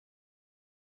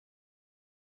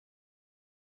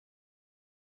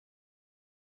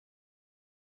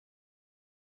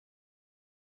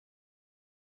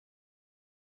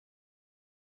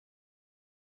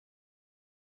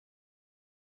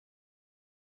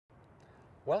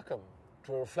Welcome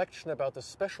to a reflection about the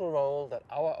special role that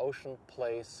our ocean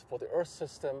plays for the Earth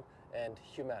system and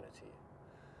humanity.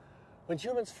 When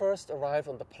humans first arrived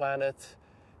on the planet,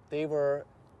 they were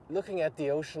looking at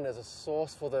the ocean as a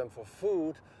source for them for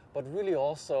food, but really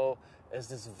also as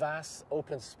this vast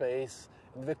open space,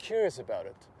 and they were curious about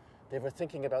it. They were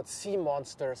thinking about sea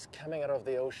monsters coming out of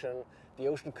the ocean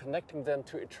connecting them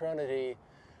to eternity.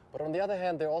 But on the other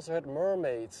hand, they also had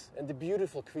mermaids and the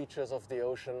beautiful creatures of the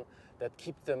ocean that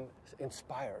keep them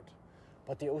inspired.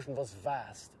 But the ocean was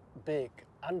vast, big,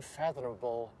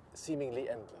 unfathomable, seemingly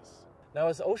endless. Now,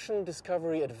 as ocean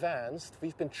discovery advanced,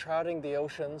 we've been charting the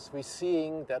oceans. We're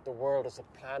seeing that the world is a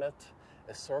planet,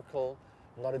 a circle,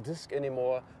 not a disk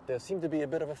anymore. There seemed to be a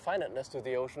bit of a finiteness to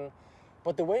the ocean.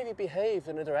 But the way we behaved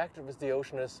and interacted with the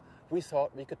ocean is we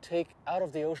thought we could take out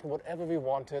of the ocean whatever we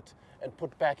wanted and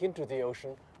put back into the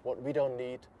ocean what we don't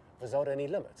need without any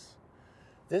limits.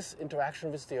 This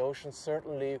interaction with the ocean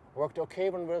certainly worked okay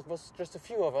when there was just a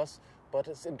few of us, but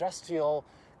as industrial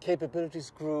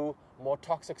capabilities grew, more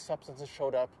toxic substances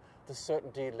showed up, this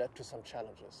certainty led to some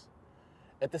challenges.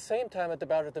 At the same time, at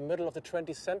the middle of the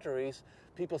 20th centuries,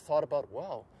 people thought about,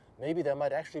 well, maybe there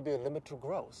might actually be a limit to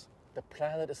growth. The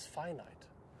planet is finite.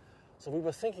 So we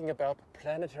were thinking about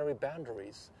planetary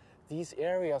boundaries, these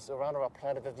areas around our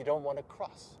planet that you don't want to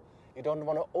cross. You don't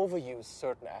want to overuse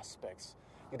certain aspects.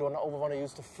 You don't want to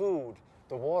use the food,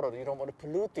 the water. You don't want to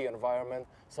pollute the environment.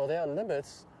 So there are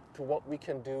limits to what we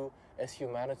can do as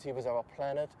humanity with our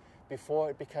planet before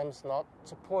it becomes not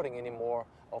supporting any more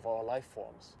of our life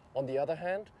forms. On the other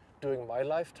hand, during my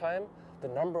lifetime, the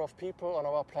number of people on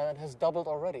our planet has doubled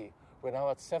already. We're now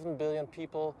at 7 billion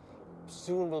people.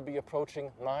 Soon we'll be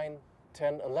approaching 9,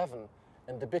 10, 11.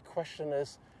 And the big question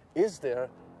is there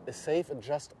a safe and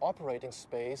just operating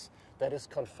space that is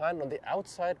confined on the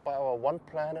outside by our one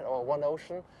planet, our one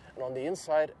ocean, and on the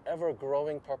inside,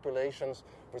 ever-growing populations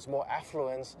with more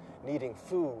affluence needing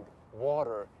food,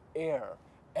 water, air,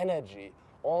 energy,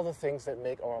 all the things that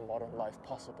make our modern life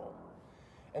possible.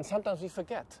 And sometimes we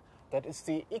forget that it's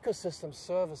the ecosystem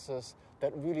services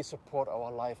that really support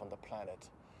our life on the planet.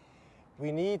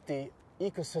 We need the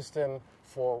ecosystem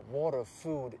for water,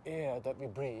 food, air that we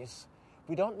breathe.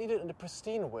 We don't need it in a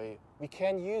pristine way. We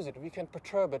can use it, we can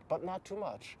perturb it, but not too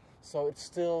much. So it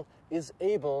still is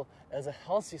able, as a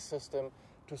healthy system,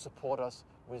 to support us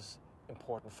with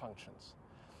important functions.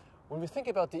 When we think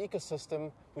about the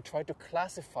ecosystem, we try to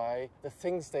classify the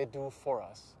things they do for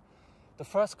us. The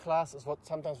first class is what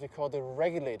sometimes we call the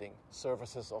regulating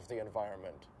services of the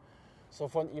environment. So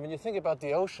when you think about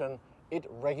the ocean, it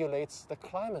regulates the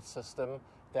climate system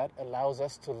that allows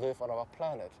us to live on our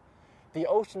planet. The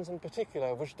oceans in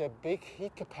particular, with their big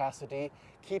heat capacity,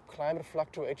 keep climate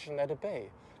fluctuation at bay.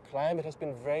 Climate has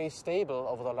been very stable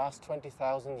over the last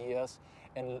 20,000 years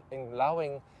and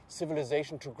allowing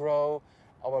civilization to grow,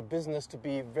 our business to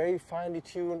be very finely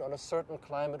tuned on a certain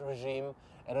climate regime,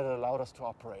 and it allowed us to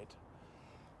operate.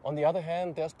 On the other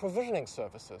hand, there's provisioning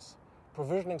services.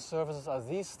 Provisioning services are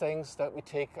these things that we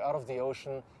take out of the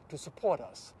ocean to support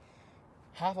us.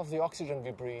 Half of the oxygen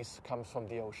we breathe comes from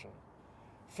the ocean.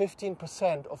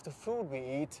 15% of the food we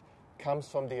eat comes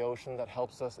from the ocean that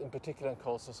helps us, in particular in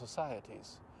coastal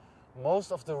societies.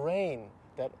 Most of the rain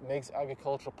that makes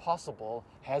agriculture possible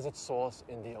has its source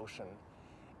in the ocean.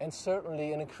 And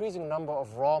certainly an increasing number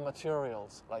of raw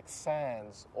materials like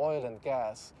sands, oil and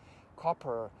gas,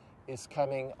 copper is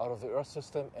coming out of the Earth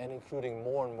system and including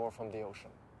more and more from the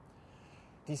ocean.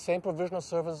 These same provisional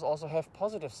services also have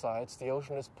positive sides. The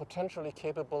ocean is potentially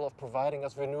capable of providing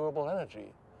us renewable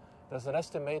energy. There's an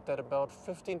estimate that about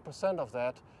 15% of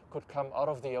that could come out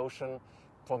of the ocean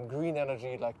from green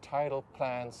energy like tidal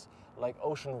plants, like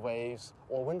ocean waves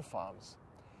or wind farms.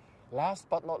 Last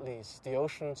but not least, the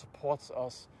ocean supports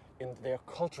us in their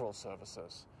cultural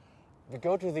services. We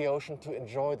go to the ocean to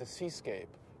enjoy the seascape.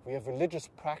 We have religious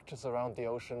practice around the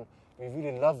ocean. We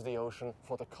really love the ocean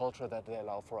for the culture that they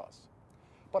allow for us.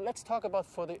 But let's talk about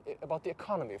the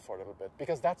economy for a little bit,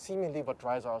 because that's seemingly what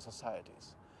drives our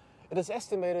societies. It is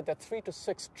estimated that 3 to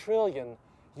 6 trillion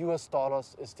US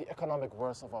dollars is the economic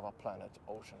worth of our planet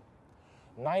ocean.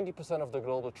 90% of the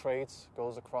global trades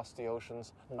goes across the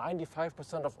oceans.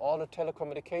 95% of all the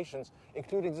telecommunications,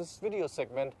 including this video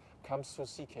segment, comes through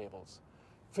sea cables.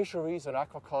 Fisheries and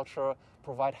aquaculture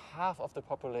provide half of the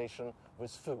population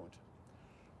with food.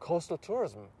 Coastal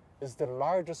tourism is the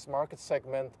largest market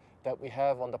segment that we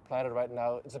have on the planet right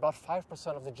now. It's about 5%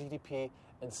 of the GDP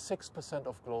and 6%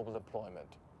 of global employment.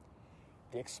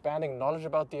 The expanding knowledge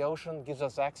about the ocean gives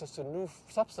us access to new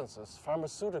substances,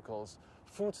 pharmaceuticals,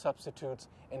 food substitutes,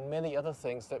 and many other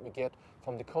things that we get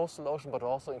from the coastal ocean, but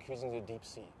also increasingly the deep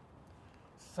sea.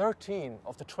 13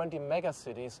 of the 20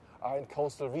 megacities are in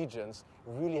coastal regions,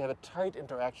 really have a tight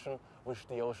interaction with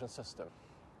the ocean system.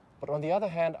 But on the other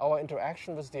hand, our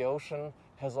interaction with the ocean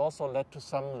has also led to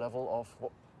some level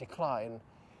of decline.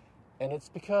 And it's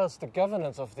because the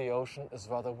governance of the ocean is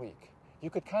rather weak. You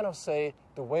could kind of say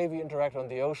the way we interact on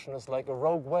the ocean is like a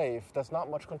rogue wave. There's not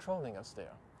much controlling us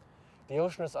there. The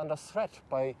ocean is under threat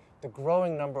by the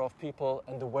growing number of people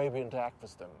and the way we interact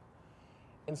with them.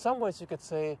 In some ways, you could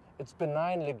say it's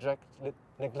benign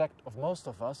neglect of most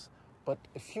of us, but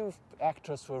a few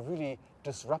actors who are really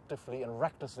disruptively and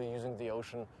recklessly using the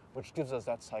ocean, which gives us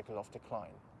that cycle of decline.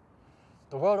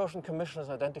 The World Ocean Commission has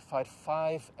identified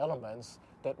 5 elements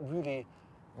that really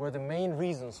were the main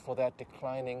reasons for that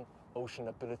declining ocean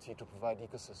ability to provide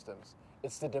ecosystems.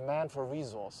 It's the demand for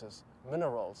resources,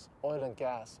 minerals, oil and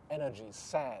gas, energy,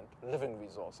 sand, living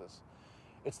resources.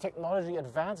 It's technology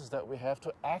advances that we have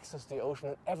to access the ocean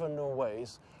in ever new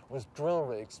ways with drill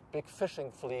rigs, big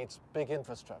fishing fleets, big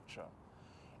infrastructure.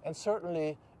 And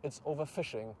certainly it's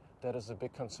overfishing that is a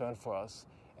big concern for us.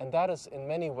 And that is in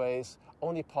many ways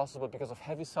only possible because of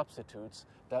heavy substitutes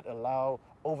that allow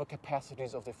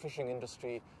overcapacities of the fishing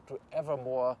industry to ever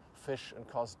more fish and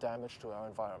cause damage to our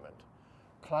environment.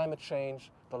 Climate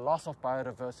change, the loss of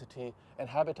biodiversity, and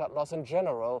habitat loss in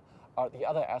general are the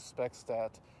other aspects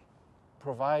that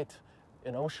provide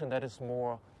an ocean that is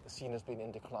more seen as being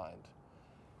in decline.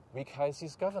 Weak high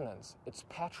seas governance, it's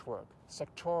patchwork,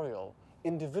 sectorial,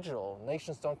 individual.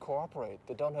 Nations don't cooperate.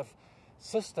 They don't have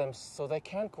systems so they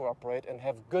can cooperate and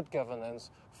have good governance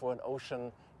for an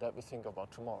ocean that we think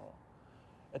about tomorrow.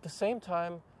 At the same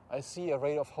time, I see a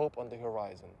ray of hope on the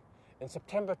horizon. In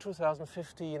September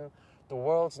 2015, the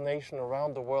world's nations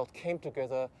around the world came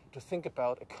together to think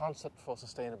about a concept for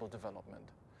sustainable development.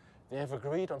 They have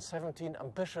agreed on 17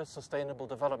 ambitious sustainable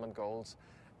development goals,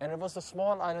 and it was the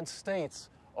small island states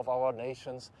of our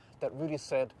nations that really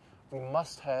said we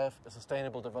must have a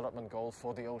sustainable development goal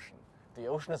for the ocean. The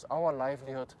ocean is our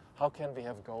livelihood. How can we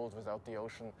have goals without the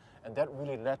ocean? And that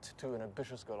really led to an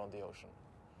ambitious goal on the ocean.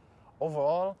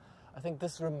 Overall, I think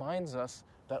this reminds us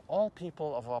that all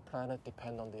people of our planet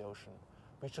depend on the ocean.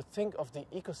 We should think of the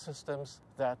ecosystems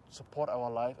that support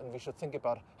our life, and we should think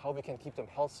about how we can keep them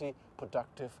healthy,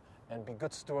 productive, and be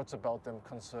good stewards about them,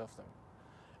 conserve them.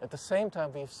 At the same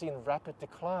time, we've seen rapid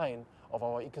decline of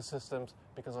our ecosystems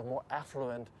because of more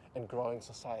affluent and growing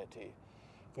society.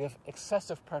 We have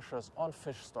excessive pressures on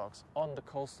fish stocks, on the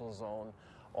coastal zone,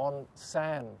 on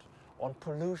sand, on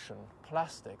pollution,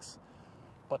 plastics.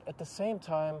 But at the same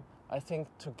time, I think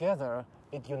together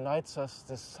it unites us,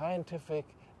 this scientific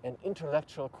and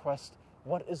intellectual quest.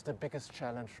 What is the biggest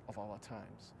challenge of our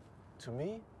times? To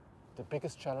me, the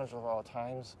biggest challenge of our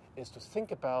times is to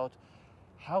think about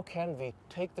how can we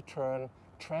take the turn,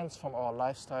 transform our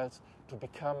lifestyles to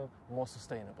become more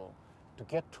sustainable, to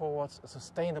get towards a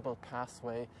sustainable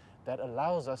pathway that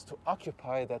allows us to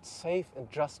occupy that safe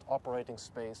and just operating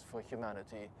space for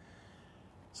humanity.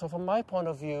 So from my point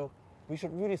of view, we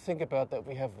should really think about that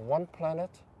we have one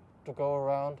planet to go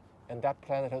around, and that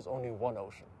planet has only one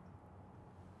ocean.